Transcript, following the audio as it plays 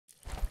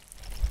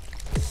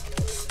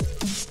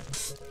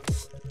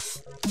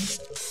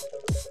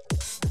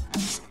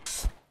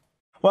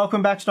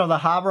Welcome back to another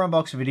Hardware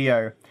Unboxed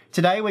video.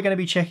 Today we're going to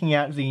be checking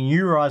out the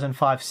new Ryzen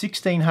 5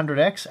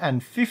 1600X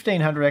and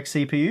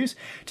 1500X CPUs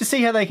to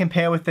see how they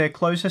compare with their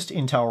closest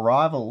Intel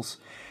rivals.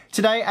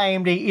 Today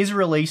AMD is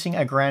releasing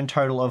a grand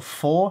total of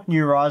 4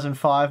 new Ryzen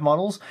 5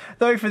 models,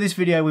 though for this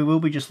video we will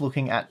be just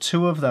looking at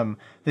 2 of them.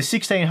 The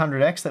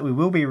 1600X that we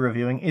will be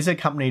reviewing is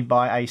accompanied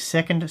by a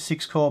second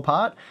 6-core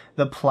part,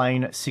 the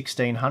plain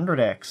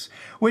 1600X,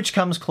 which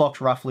comes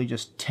clocked roughly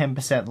just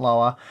 10%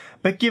 lower,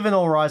 but given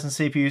all Ryzen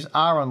CPUs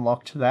are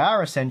unlocked, they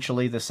are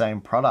essentially the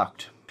same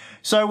product.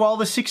 So while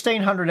the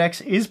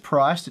 1600X is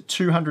priced at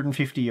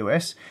 $250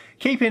 US,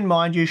 keep in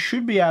mind you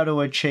should be able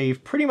to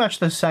achieve pretty much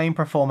the same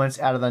performance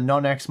out of the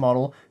non-X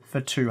model for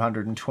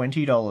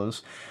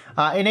 $220.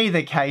 In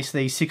either case,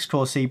 the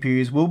 6-core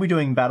CPUs will be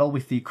doing battle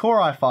with the Core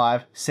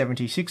i5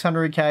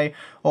 7600K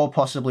or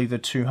possibly the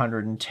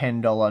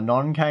 $210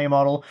 non-K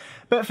model,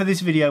 but for this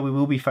video we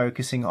will be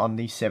focusing on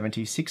the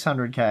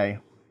 7600K.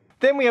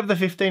 Then we have the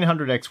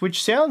 1500X,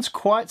 which sounds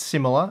quite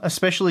similar,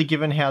 especially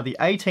given how the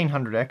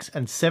 1800X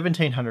and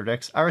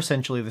 1700X are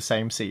essentially the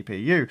same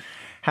CPU.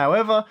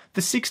 However,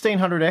 the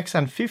 1600X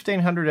and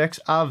 1500X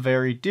are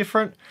very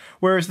different.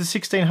 Whereas the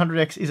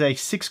 1600X is a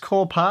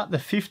 6-core part, the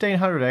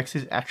 1500X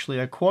is actually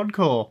a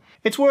quad-core.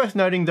 It's worth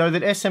noting though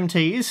that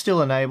SMT is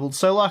still enabled,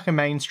 so like a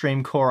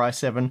mainstream Core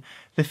i7,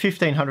 the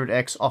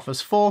 1500X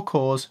offers 4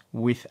 cores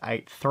with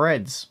 8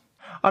 threads.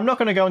 I'm not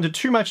going to go into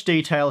too much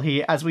detail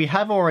here as we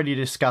have already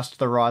discussed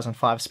the Ryzen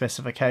 5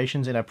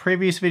 specifications in a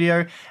previous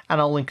video,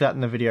 and I'll link that in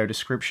the video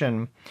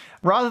description.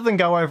 Rather than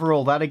go over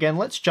all that again,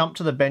 let's jump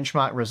to the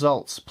benchmark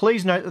results.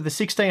 Please note that the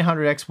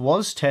 1600X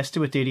was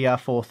tested with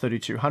DDR4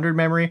 3200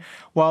 memory,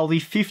 while the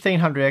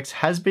 1500X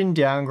has been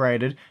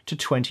downgraded to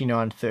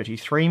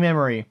 2933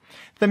 memory.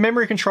 The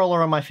memory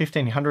controller on my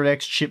 1500X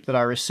chip that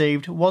I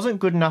received wasn't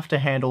good enough to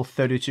handle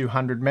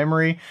 3200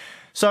 memory,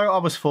 so I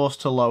was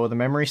forced to lower the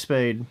memory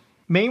speed.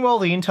 Meanwhile,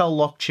 the Intel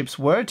locked chips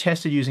were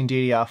tested using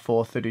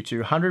DDR4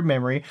 3200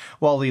 memory,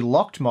 while the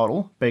locked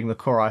model, being the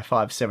Core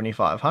i5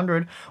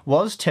 7500,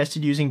 was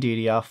tested using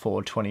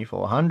DDR4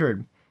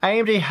 2400.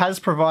 AMD has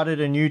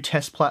provided a new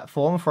test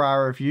platform for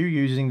our review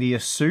using the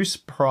Asus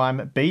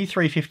Prime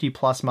B350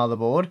 Plus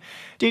motherboard,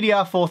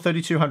 DDR4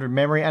 3200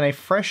 memory, and a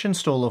fresh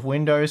install of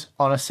Windows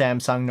on a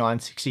Samsung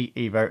 960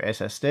 EVO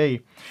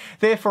SSD.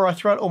 Therefore, I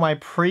threw out all my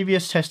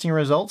previous testing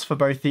results for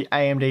both the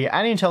AMD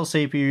and Intel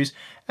CPUs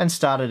and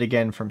started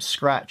again from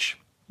scratch.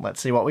 Let's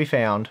see what we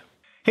found.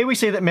 Here we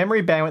see that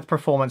memory bandwidth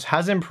performance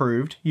has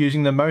improved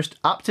using the most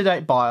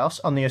up-to-date BIOS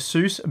on the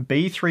Asus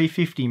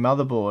B350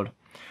 motherboard.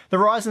 The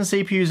Ryzen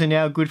CPUs are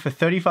now good for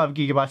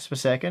 35GB per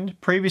second.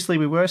 Previously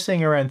we were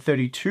seeing around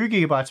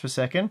 32GB per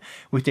second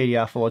with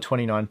DDR4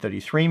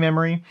 2933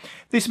 memory.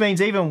 This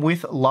means even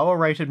with lower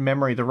rated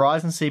memory, the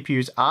Ryzen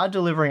CPUs are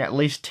delivering at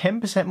least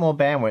 10% more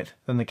bandwidth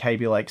than the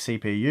Kaby Lake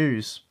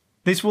CPUs.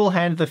 This will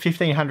hand the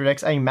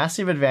 1500X a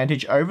massive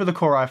advantage over the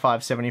Core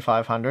i5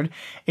 7500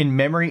 in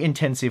memory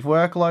intensive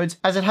workloads,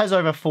 as it has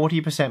over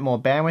 40%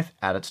 more bandwidth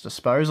at its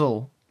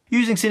disposal.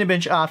 Using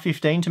Cinebench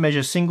R15 to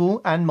measure single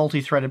and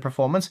multi-threaded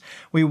performance,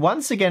 we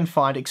once again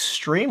find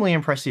extremely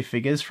impressive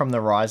figures from the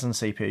Ryzen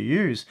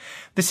CPUs.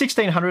 The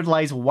 1600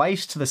 lays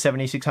waste to the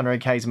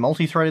 7600K's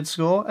multi-threaded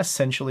score,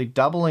 essentially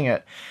doubling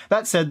it.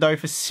 That said though,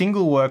 for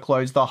single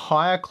workloads, the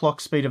higher clock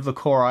speed of the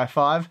Core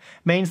i5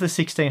 means the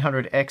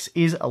 1600X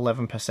is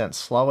 11%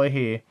 slower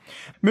here.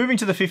 Moving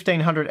to the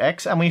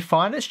 1500X, and we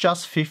find it's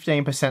just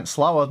 15%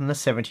 slower than the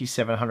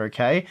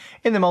 7700K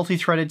in the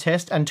multi-threaded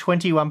test and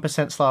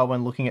 21% slower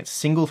when looking at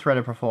single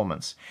threaded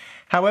performance.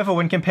 However,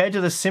 when compared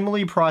to the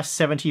similarly priced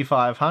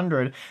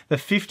 7500, the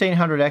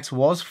 1500X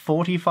was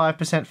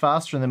 45%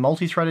 faster in the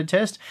multi-threaded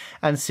test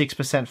and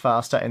 6%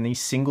 faster in the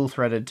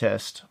single-threaded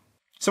test.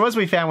 So as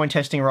we found when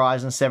testing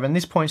Ryzen 7,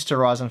 this points to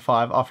Ryzen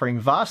 5 offering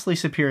vastly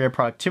superior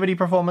productivity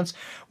performance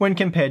when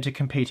compared to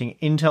competing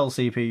Intel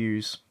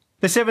CPUs.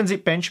 The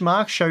 7-zip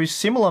benchmark shows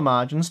similar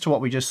margins to what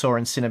we just saw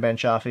in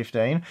Cinebench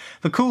R15.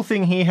 The cool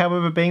thing here,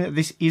 however, being that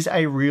this is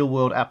a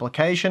real-world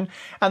application,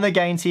 and the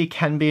gains here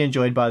can be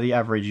enjoyed by the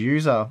average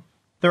user.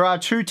 There are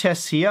 2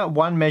 tests here.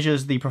 One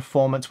measures the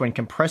performance when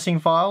compressing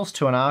files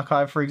to an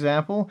archive, for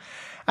example,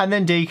 and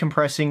then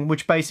decompressing,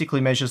 which basically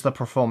measures the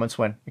performance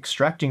when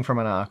extracting from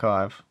an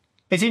archive.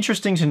 It's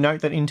interesting to note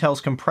that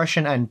Intel's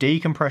compression and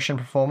decompression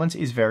performance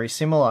is very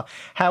similar.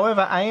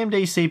 However,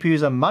 AMD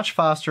CPUs are much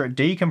faster at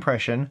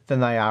decompression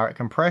than they are at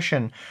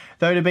compression,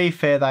 though to be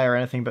fair, they are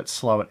anything but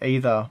slow at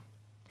either.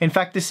 In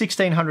fact, the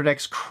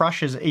 1600X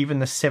crushes even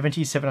the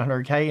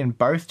 7700K in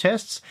both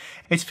tests.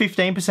 It's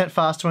 15%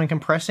 faster when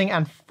compressing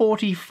and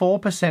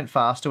 44%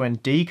 faster when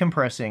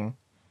decompressing.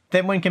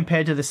 Then when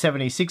compared to the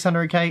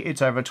 7600K,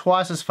 it's over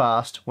twice as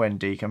fast when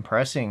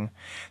decompressing.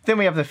 Then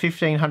we have the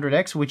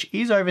 1500X, which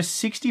is over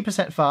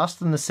 60%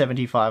 faster than the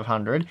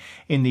 7500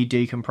 in the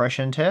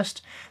decompression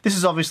test. This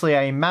is obviously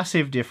a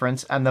massive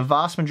difference, and the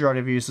vast majority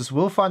of users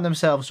will find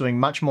themselves doing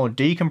much more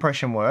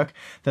decompression work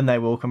than they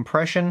will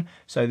compression,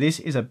 so this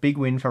is a big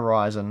win for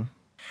Ryzen.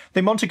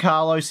 The Monte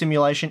Carlo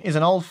simulation is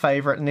an old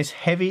favourite, and this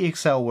heavy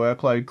Excel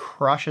workload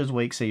crushes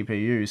weak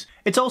CPUs.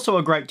 It's also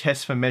a great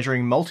test for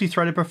measuring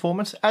multi-threaded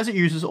performance as it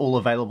uses all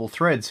available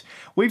threads.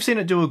 We've seen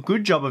it do a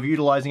good job of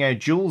utilising a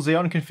dual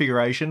Xeon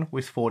configuration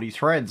with 40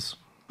 threads.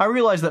 I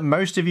realise that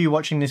most of you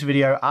watching this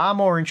video are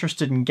more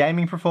interested in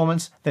gaming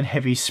performance than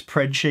heavy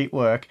spreadsheet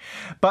work,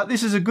 but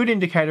this is a good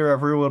indicator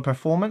of real-world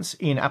performance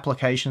in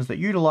applications that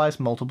utilise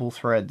multiple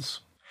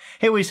threads.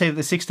 Here we see that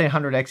the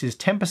 1600X is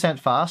 10%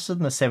 faster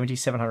than the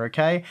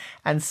 7700K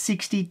and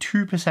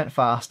 62%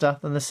 faster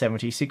than the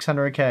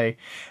 7600K.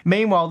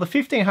 Meanwhile, the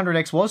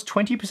 1500X was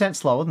 20%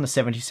 slower than the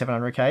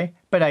 7700K,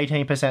 but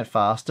 18%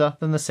 faster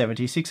than the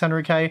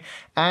 7600K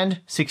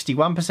and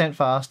 61%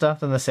 faster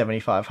than the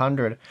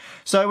 7500.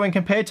 So when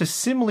compared to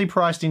similarly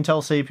priced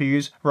Intel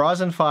CPUs,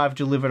 Ryzen 5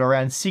 delivered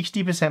around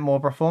 60% more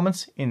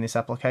performance in this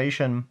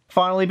application.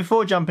 Finally,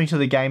 before jumping to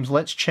the games,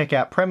 let's check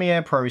out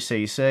Premiere Pro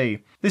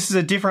CC. This is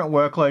a different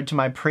workload to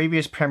my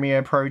previous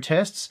Premiere Pro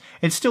tests.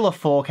 It's still a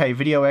 4K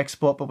video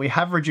export, but we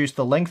have reduced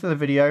the length of the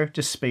video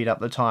to speed up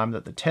the time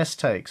that the test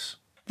takes.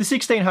 The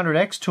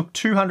 1600X took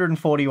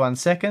 241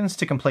 seconds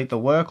to complete the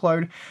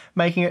workload,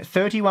 making it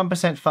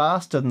 31%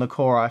 faster than the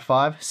Core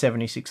i5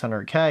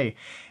 7600K.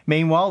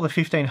 Meanwhile, the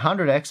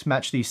 1500X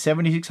matched the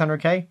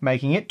 7600K,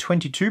 making it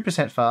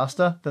 22%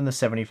 faster than the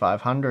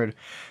 7500.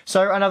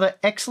 So another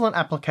excellent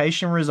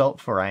application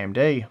result for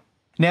AMD.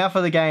 Now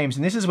for the games,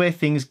 and this is where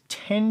things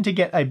tend to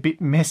get a bit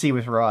messy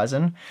with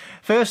Ryzen.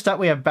 First up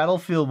we have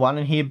Battlefield 1,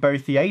 and here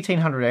both the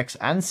 1800X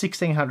and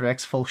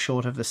 1600X fall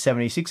short of the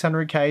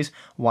 7600K's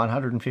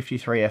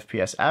 153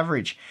 FPS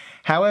average.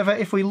 However,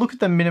 if we look at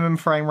the minimum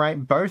frame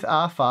rate, both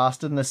are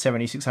faster than the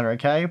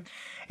 7600K.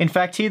 In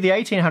fact, here the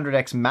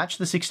 1800X matched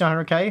the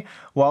 1600K,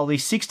 while the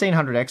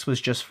 1600X was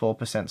just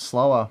 4%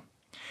 slower.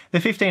 The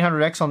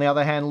 1500X, on the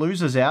other hand,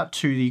 loses out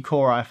to the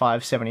Core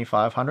i5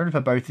 7500 for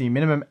both the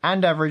minimum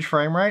and average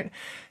frame rate.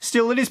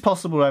 Still, it is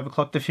possible to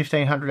overclock the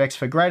 1500X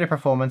for greater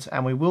performance,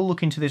 and we will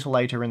look into this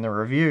later in the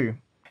review.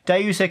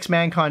 Deus Ex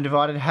Mankind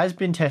Divided has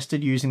been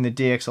tested using the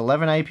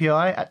DX11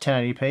 API at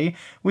 1080p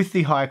with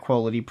the high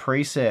quality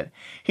preset.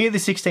 Here the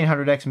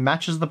 1600X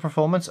matches the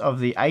performance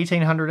of the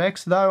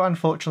 1800X, though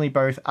unfortunately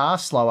both are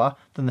slower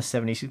than the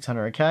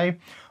 7600K,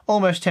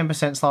 almost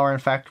 10% slower in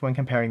fact when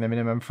comparing the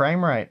minimum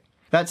frame rate.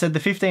 That said, the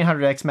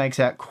 1500X makes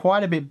out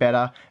quite a bit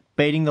better,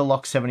 beating the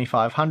Lock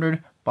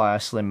 7500 by a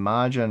slim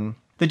margin.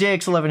 The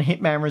DX11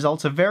 Hitman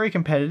results are very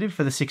competitive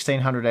for the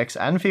 1600X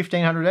and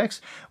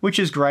 1500X, which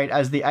is great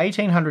as the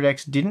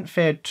 1800X didn't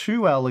fare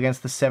too well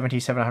against the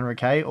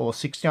 7700K or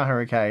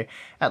 6900K,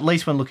 at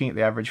least when looking at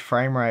the average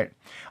frame rate.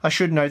 I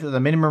should note that the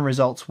minimum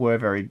results were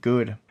very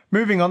good.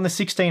 Moving on, the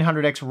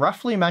 1600X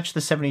roughly matched the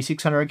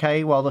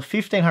 7600K, while the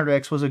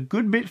 1500X was a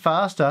good bit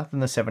faster than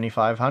the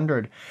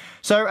 7500.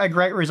 So a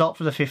great result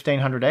for the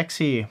 1500X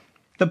here.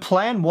 The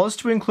plan was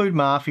to include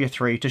Mafia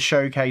III to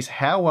showcase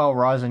how well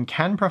Ryzen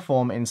can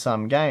perform in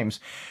some games.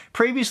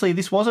 Previously,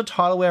 this was a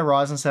title where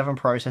Ryzen 7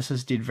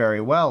 processors did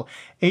very well,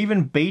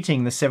 even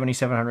beating the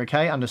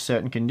 7700K under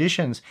certain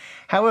conditions.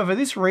 However,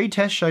 this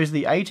retest shows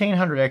the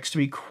 1800X to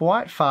be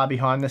quite far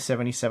behind the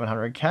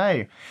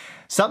 7700K.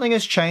 Something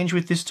has changed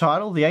with this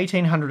title. The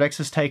 1800X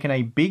has taken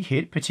a big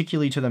hit,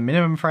 particularly to the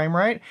minimum frame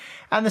rate,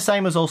 and the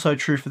same was also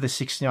true for the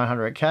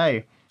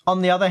 6900K.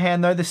 On the other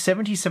hand though, the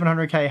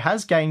 7700K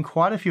has gained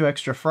quite a few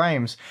extra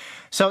frames,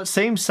 so it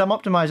seems some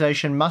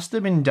optimization must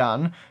have been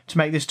done to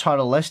make this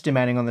title less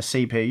demanding on the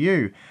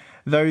CPU,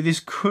 though this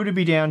could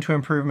be down to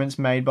improvements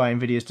made by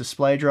Nvidia's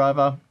display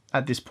driver.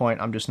 At this point,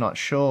 I'm just not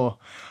sure.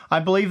 I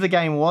believe the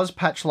game was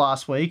patched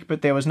last week,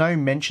 but there was no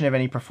mention of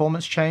any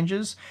performance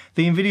changes.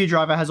 The Nvidia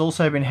driver has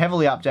also been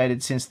heavily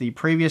updated since the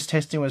previous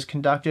testing was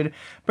conducted,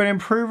 but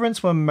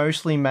improvements were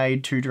mostly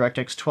made to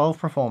DirectX 12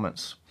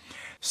 performance.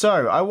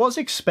 So, I was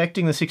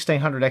expecting the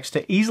 1600X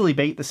to easily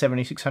beat the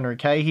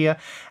 7600K here,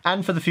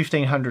 and for the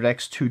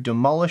 1500X to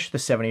demolish the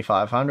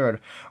 7500.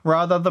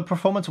 Rather, the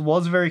performance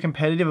was very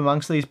competitive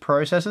amongst these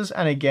processors,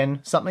 and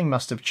again, something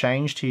must have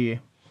changed here.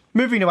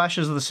 Moving to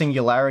Ashes of the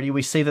Singularity,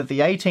 we see that the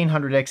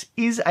 1800X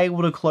is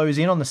able to close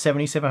in on the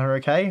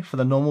 7700K for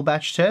the normal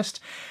batch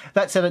test.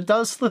 That said, it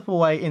does slip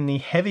away in the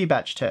heavy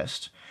batch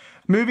test.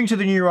 Moving to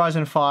the new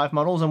Ryzen 5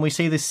 models, and we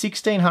see the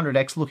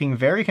 1600X looking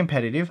very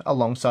competitive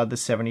alongside the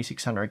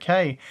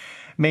 7600K.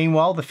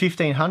 Meanwhile, the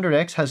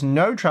 1500X has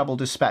no trouble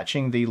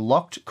dispatching the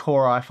locked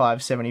Core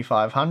i5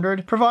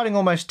 7500, providing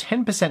almost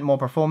 10% more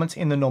performance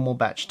in the normal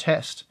batch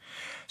test.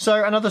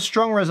 So another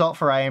strong result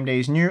for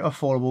AMD's new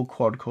affordable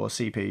quad-core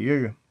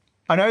CPU.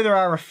 I know there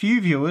are a few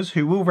viewers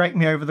who will rake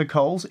me over the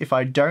coals if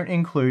I don't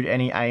include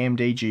any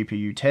AMD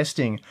GPU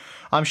testing.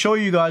 I'm sure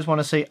you guys want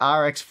to see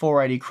RX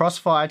 480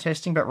 Crossfire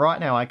testing, but right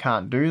now I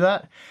can't do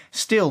that.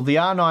 Still, the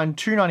R9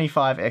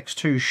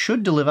 295X2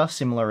 should deliver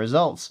similar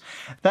results.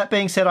 That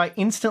being said, I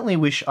instantly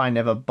wish I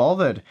never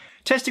bothered.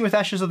 Testing with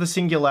Ashes of the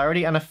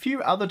Singularity and a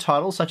few other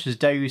titles such as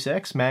Deus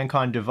Ex,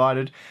 Mankind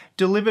Divided,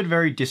 delivered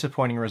very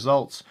disappointing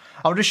results.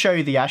 I'll just show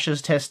you the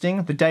Ashes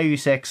testing. The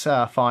Deus Ex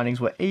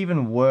findings were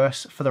even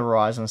worse for the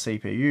Ryzen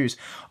CPUs.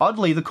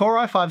 Oddly, the Core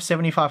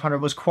i5-7500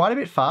 was quite a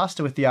bit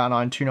faster with the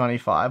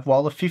R9-295,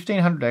 while the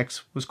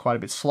 1500X was quite a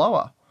bit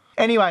slower.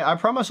 Anyway, I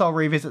promise I'll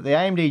revisit the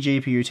AMD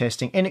GPU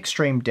testing in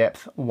extreme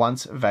depth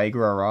once Vega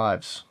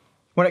arrives.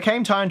 When it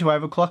came time to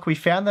overclock, we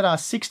found that our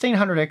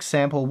 1600X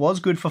sample was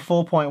good for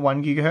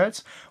 4.1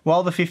 GHz,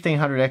 while the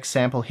 1500X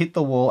sample hit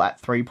the wall at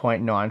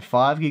 3.95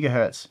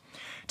 GHz.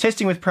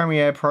 Testing with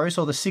Premiere Pro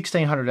saw the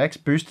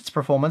 1600X boost its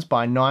performance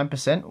by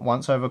 9%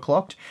 once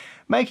overclocked,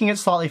 making it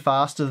slightly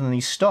faster than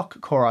the stock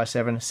Core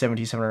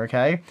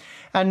i7-7700K,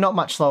 and not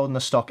much slower than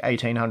the stock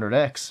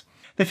 1800X.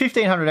 The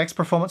 1500X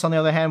performance, on the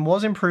other hand,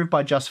 was improved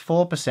by just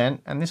 4%,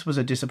 and this was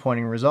a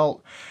disappointing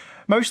result.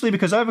 Mostly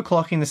because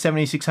overclocking the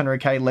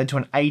 7600K led to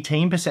an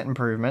 18%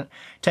 improvement,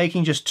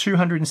 taking just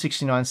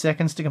 269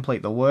 seconds to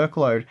complete the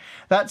workload.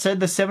 That said,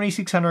 the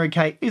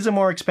 7600K is a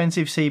more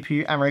expensive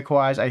CPU and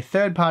requires a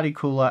third-party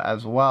cooler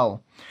as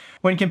well.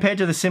 When compared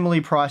to the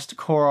similarly priced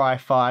Core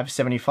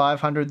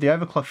i5-7500, the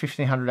overclocked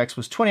 1500X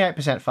was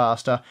 28%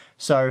 faster,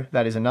 so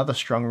that is another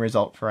strong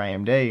result for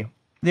AMD.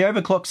 The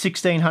overclocked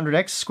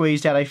 1600X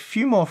squeezed out a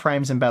few more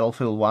frames than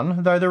Battlefield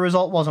 1, though the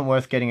result wasn't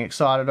worth getting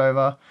excited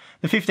over.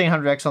 The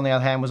 1500X, on the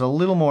other hand, was a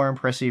little more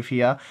impressive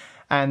here,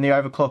 and the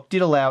overclock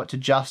did allow it to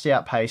just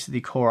outpace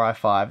the Core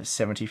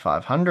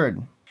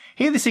i5-7500.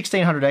 Here the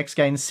 1600X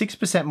gained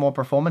 6% more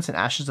performance in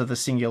Ashes of the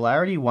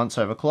Singularity once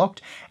overclocked,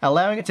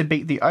 allowing it to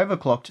beat the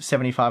overclocked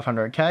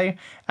 7500K,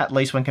 at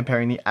least when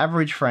comparing the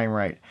average frame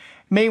rate.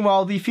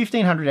 Meanwhile, the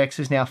 1500X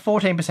is now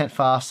 14%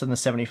 faster than the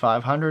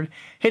 7500,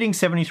 hitting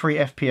 73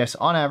 FPS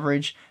on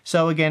average,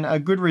 so again a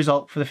good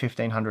result for the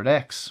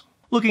 1500X.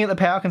 Looking at the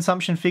power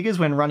consumption figures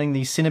when running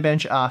the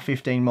Cinebench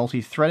R15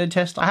 multi-threaded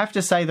test, I have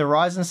to say the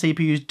Ryzen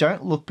CPUs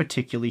don't look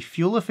particularly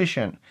fuel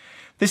efficient.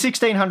 The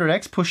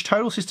 1600X pushed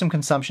total system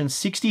consumption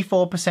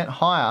 64%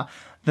 higher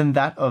than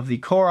that of the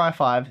Core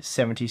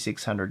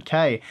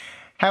i5-7600K.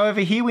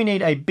 However, here we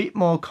need a bit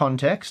more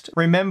context.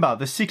 Remember,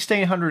 the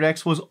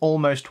 1600X was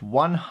almost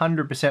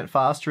 100%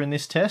 faster in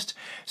this test,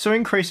 so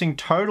increasing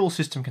total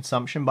system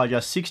consumption by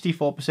just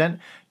 64%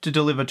 to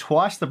deliver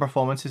twice the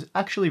performance is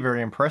actually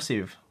very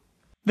impressive.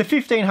 The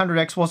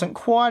 1500X wasn't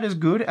quite as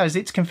good as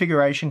its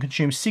configuration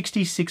consumed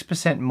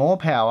 66% more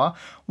power,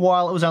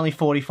 while it was only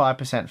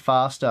 45%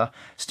 faster.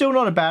 Still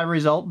not a bad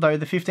result, though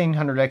the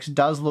 1500X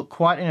does look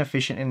quite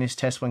inefficient in this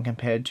test when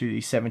compared to the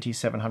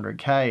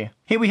 7700K.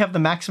 Here we have the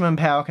maximum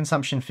power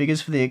consumption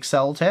figures for the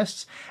Excel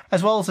tests,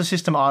 as well as the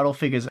system idle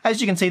figures. As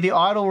you can see, the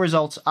idle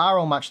results are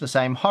all much the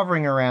same,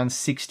 hovering around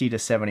 60 to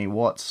 70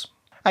 watts.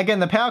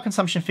 Again, the power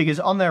consumption figures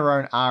on their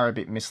own are a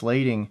bit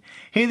misleading.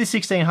 Here the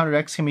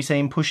 1600X can be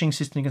seen pushing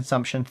system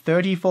consumption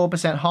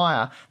 34%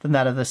 higher than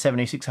that of the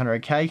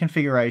 7600K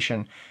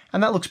configuration,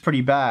 and that looks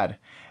pretty bad.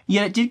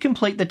 Yet it did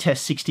complete the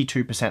test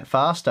 62%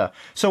 faster,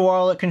 so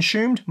while it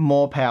consumed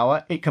more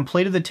power, it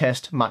completed the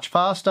test much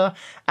faster,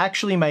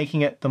 actually making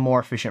it the more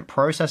efficient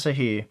processor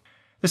here.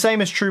 The same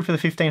is true for the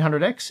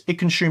 1500X, it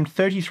consumed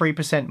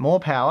 33% more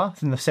power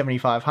than the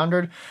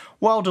 7500,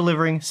 while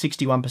delivering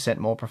 61%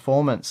 more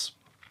performance.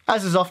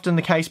 As is often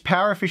the case,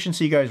 power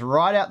efficiency goes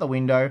right out the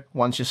window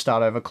once you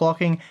start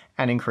overclocking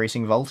and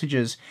increasing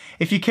voltages.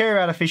 If you care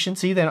about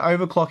efficiency, then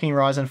overclocking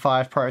Ryzen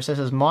 5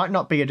 processors might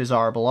not be a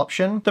desirable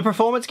option. The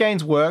performance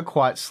gains were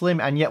quite slim,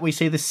 and yet we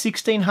see the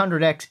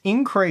 1600X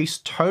increase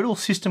total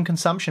system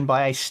consumption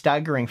by a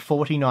staggering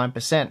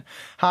 49%.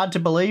 Hard to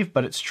believe,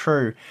 but it's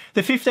true.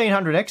 The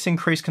 1500X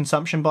increased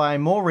consumption by a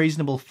more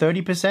reasonable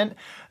 30%,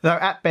 though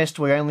at best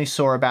we only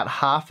saw about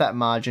half that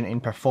margin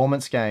in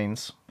performance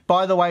gains.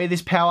 By the way,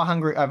 this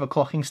power-hungry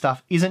overclocking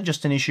stuff isn't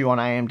just an issue on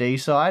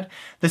AMD's side.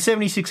 The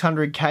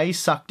 7600K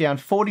sucked down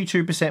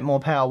 42%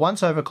 more power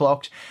once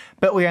overclocked,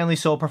 but we only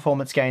saw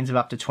performance gains of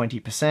up to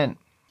 20%.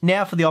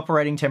 Now for the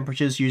operating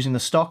temperatures using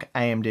the stock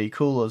AMD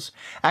coolers.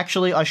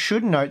 Actually, I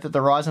should note that the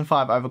Ryzen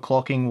 5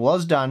 overclocking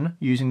was done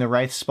using the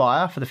Wraith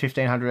Spire for the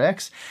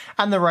 1500X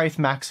and the Wraith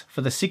Max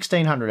for the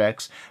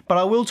 1600X, but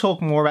I will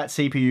talk more about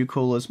CPU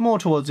coolers more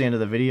towards the end of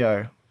the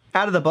video.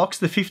 Out of the box,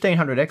 the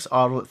 1500X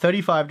idled at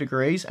 35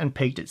 degrees and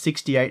peaked at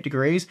 68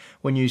 degrees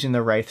when using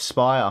the Wraith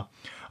Spire.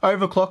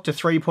 Overclocked to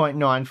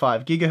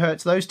 3.95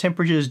 GHz, those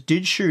temperatures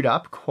did shoot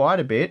up quite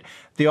a bit.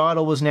 The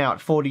idle was now at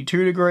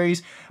 42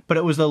 degrees, but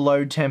it was the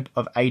load temp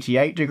of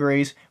 88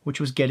 degrees, which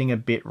was getting a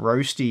bit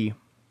roasty.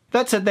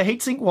 That said, the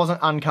heatsink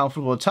wasn't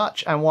uncomfortable to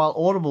touch, and while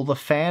audible, the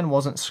fan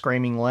wasn't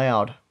screaming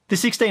loud. The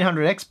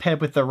 1600X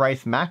paired with the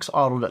Wraith Max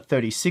idled at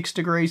 36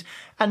 degrees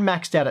and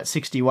maxed out at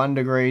 61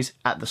 degrees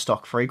at the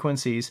stock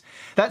frequencies.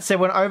 That said,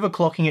 when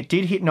overclocking it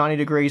did hit 90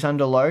 degrees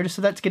under load,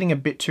 so that's getting a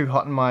bit too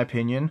hot in my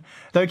opinion.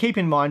 Though keep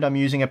in mind I'm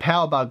using a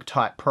PowerBug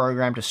type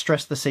program to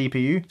stress the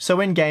CPU, so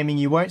when gaming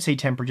you won't see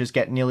temperatures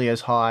get nearly as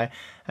high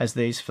as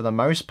these for the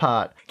most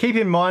part. Keep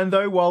in mind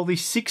though, while the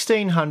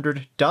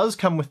 1600 does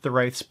come with the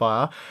Wraith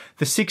Spire,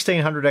 the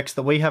 1600X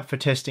that we have for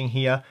testing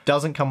here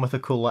doesn't come with a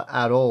cooler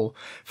at all.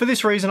 For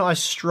this reason, I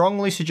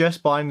strongly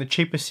suggest buying the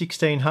cheaper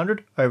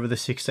 1600 over the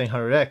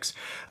 1600X.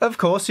 Of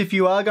course, if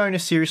you are going to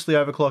seriously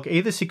overclock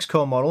either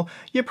 6-core model,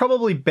 you're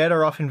probably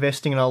better off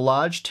investing in a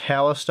large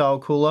tower-style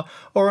cooler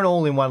or an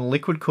all-in-one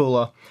liquid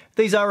cooler.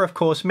 These are, of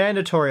course,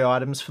 mandatory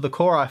items for the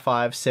Core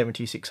i5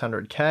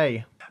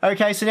 7600K.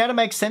 Okay, so now to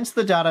make sense of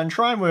the data and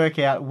try and work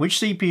out which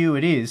CPU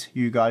it is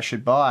you guys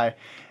should buy.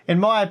 In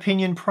my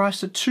opinion,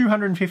 priced at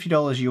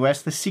 $250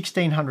 US, the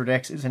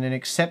 1600X is an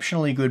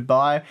exceptionally good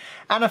buy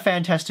and a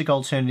fantastic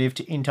alternative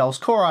to Intel's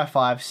Core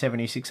i5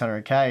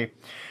 7600K.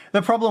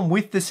 The problem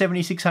with the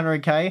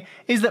 7600K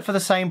is that for the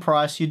same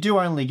price, you do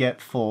only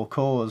get 4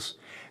 cores.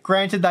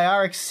 Granted, they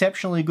are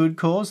exceptionally good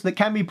cores that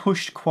can be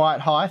pushed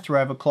quite high through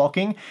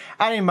overclocking,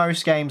 and in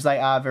most games they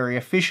are very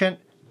efficient,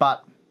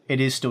 but it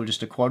is still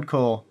just a quad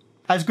core.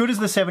 As good as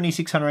the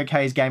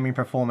 7600K's gaming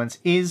performance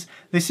is,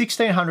 the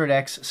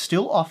 1600X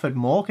still offered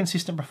more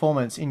consistent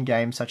performance in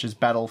games such as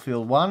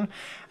Battlefield 1,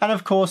 and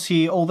of course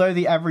here, although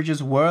the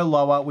averages were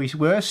lower, we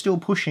were still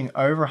pushing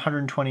over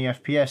 120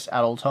 FPS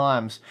at all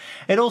times.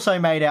 It also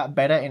made out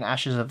better in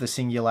Ashes of the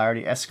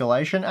Singularity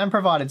escalation and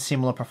provided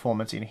similar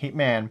performance in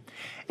Hitman.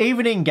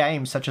 Even in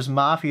games such as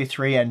Mafia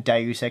III and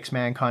Deus Ex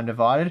Mankind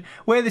Divided,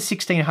 where the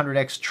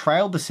 1600X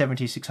trailed the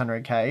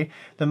 7600K,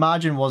 the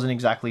margin wasn't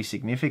exactly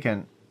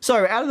significant.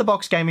 So, out of the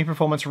box gaming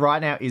performance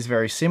right now is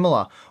very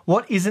similar.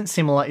 What isn't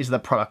similar is the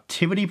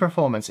productivity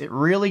performance. It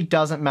really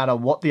doesn't matter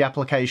what the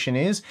application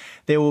is.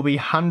 There will be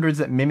hundreds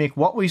that mimic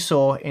what we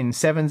saw in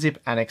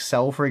 7-zip and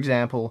Excel, for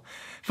example.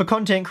 For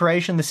content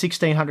creation, the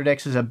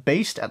 1600X is a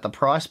beast at the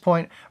price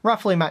point,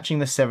 roughly matching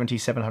the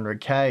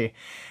 7700K.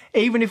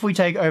 Even if we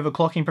take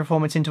overclocking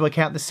performance into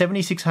account, the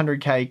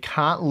 7600K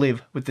can't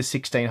live with the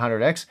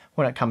 1600X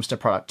when it comes to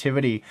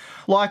productivity.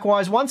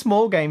 Likewise, once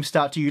more games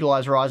start to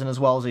utilize Ryzen as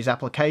well as these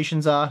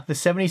applications are, the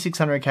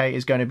 7600K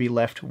is going to be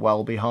left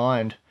well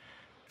behind.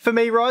 For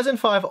me, Ryzen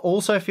 5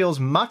 also feels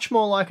much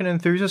more like an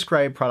Enthusiast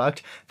grade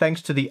product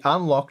thanks to the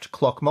unlocked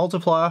clock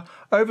multiplier,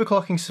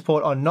 overclocking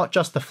support on not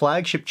just the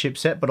flagship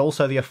chipset but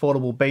also the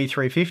affordable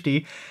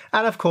B350,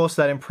 and of course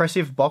that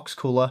impressive box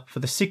cooler for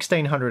the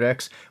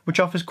 1600X,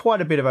 which offers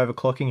quite a bit of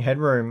overclocking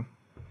headroom.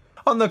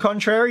 On the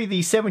contrary,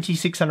 the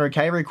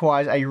 7600K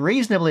requires a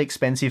reasonably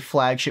expensive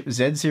flagship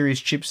Z-series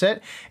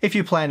chipset if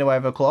you plan to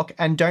overclock,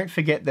 and don't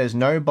forget there's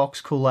no box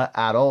cooler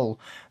at all.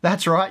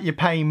 That's right, you're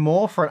paying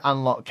more for an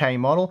unlocked K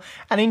model,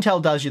 and Intel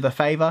does you the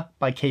favour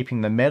by keeping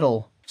the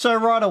metal. So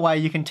right away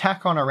you can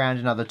tack on around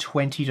another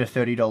 $20 to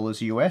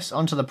 $30 US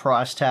onto the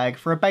price tag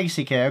for a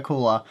basic air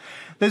cooler.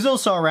 There's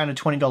also around a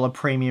 $20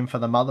 premium for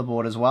the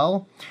motherboard as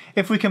well.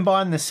 If we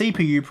combine the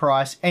CPU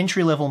price,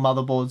 entry-level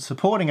motherboard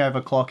supporting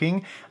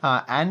overclocking,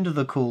 and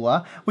the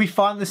cooler, we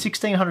find the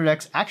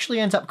 1600X actually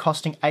ends up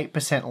costing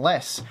 8%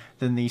 less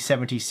than the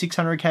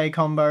 7600K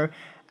combo,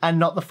 and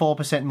not the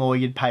 4% more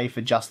you'd pay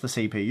for just the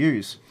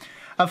CPUs.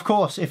 Of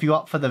course, if you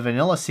opt for the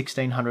vanilla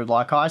 1600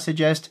 like I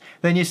suggest,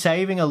 then you're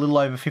saving a little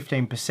over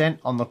 15%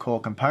 on the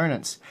core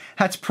components.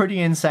 That's pretty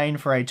insane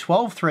for a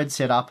 12-thread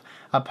setup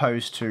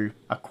opposed to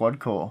a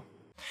quad-core.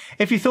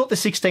 If you thought the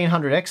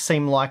 1600X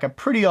seemed like a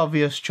pretty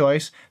obvious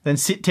choice, then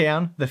sit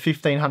down, the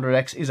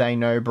 1500X is a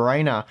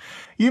no-brainer.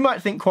 You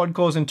might think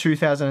quad-cores in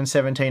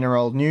 2017 are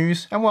old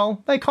news, and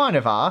well, they kind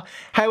of are.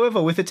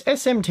 However, with its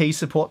SMT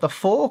support, the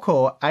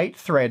 4-core,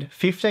 8-thread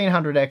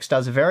 1500X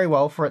does very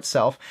well for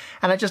itself,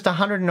 and at just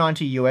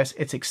 $190 US,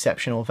 it's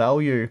exceptional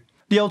value.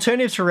 The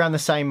alternatives for around the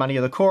same money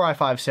are the Core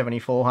i5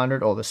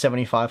 7400 or the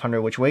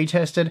 7500 which we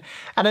tested,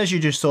 and as you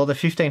just saw, the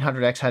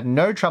 1500X had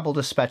no trouble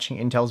dispatching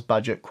Intel's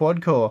budget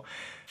quad-core.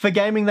 For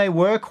gaming, they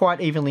were quite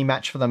evenly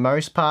matched for the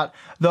most part,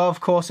 though of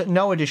course at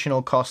no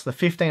additional cost the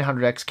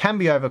 1500X can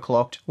be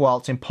overclocked, while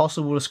it's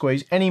impossible to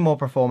squeeze any more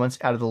performance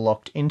out of the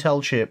locked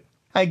Intel chip.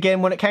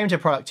 Again, when it came to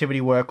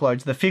productivity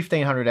workloads, the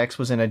 1500X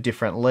was in a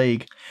different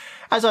league.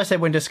 As I said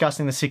when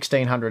discussing the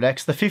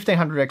 1600X, the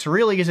 1500X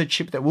really is a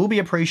chip that will be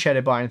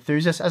appreciated by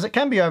enthusiasts as it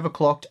can be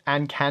overclocked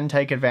and can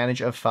take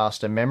advantage of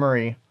faster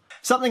memory.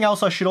 Something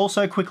else I should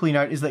also quickly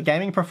note is that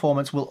gaming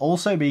performance will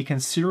also be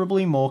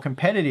considerably more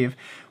competitive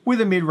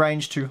with a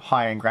mid-range to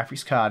high-end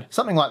graphics card,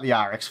 something like the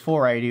RX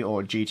 480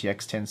 or GTX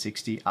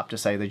 1060 up to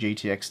say the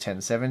GTX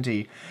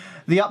 1070.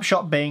 The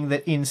upshot being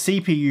that in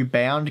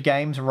CPU-bound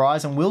games,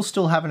 Ryzen will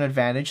still have an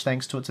advantage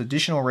thanks to its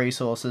additional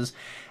resources,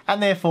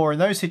 and therefore in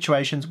those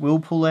situations will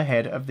pull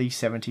ahead of the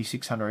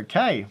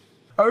 7600K.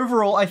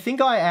 Overall, I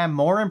think I am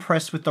more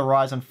impressed with the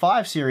Ryzen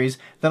 5 series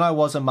than I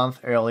was a month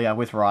earlier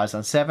with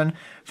Ryzen 7,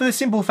 for the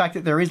simple fact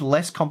that there is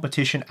less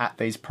competition at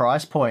these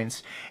price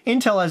points.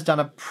 Intel has done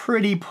a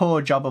pretty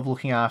poor job of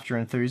looking after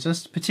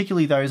enthusiasts,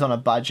 particularly those on a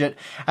budget,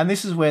 and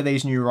this is where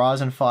these new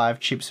Ryzen 5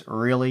 chips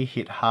really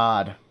hit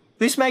hard.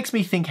 This makes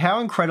me think how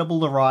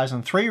incredible the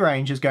Ryzen 3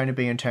 range is going to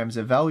be in terms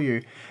of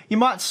value. You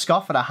might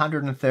scoff at a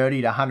 $130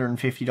 to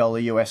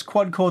 $150 US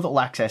quad-core that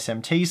lacks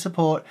SMT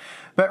support,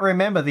 But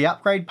remember, the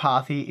upgrade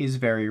path here is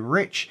very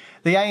rich.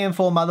 The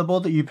AM4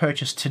 motherboard that you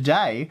purchase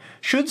today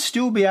should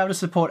still be able to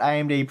support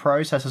AMD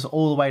processors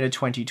all the way to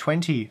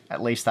 2020,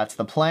 at least that's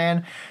the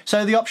plan.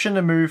 So the option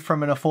to move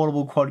from an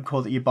affordable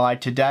quad-core that you buy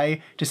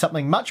today to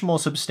something much more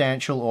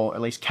substantial, or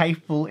at least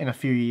capable in a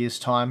few years'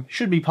 time,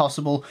 should be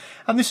possible,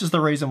 and this is the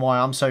reason why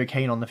I'm so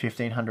keen on the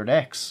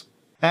 1500X.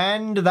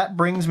 And that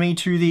brings me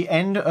to the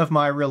end of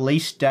my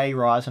release day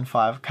Ryzen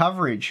 5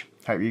 coverage.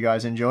 Hope you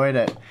guys enjoyed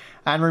it.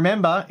 And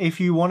remember, if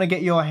you want to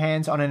get your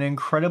hands on an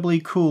incredibly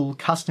cool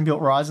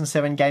custom-built Ryzen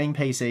 7 gaming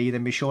PC,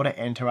 then be sure to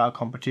enter our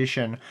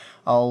competition.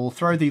 I'll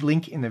throw the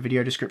link in the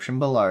video description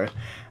below.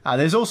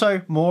 There's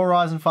also more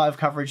Ryzen 5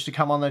 coverage to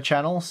come on the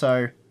channel,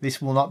 so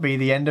this will not be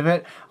the end of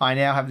it. I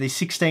now have the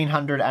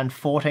 1600 and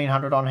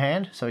 1400 on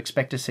hand, so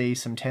expect to see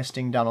some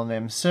testing done on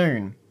them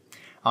soon.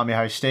 I'm your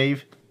host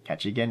Steve.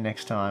 Catch you again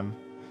next time.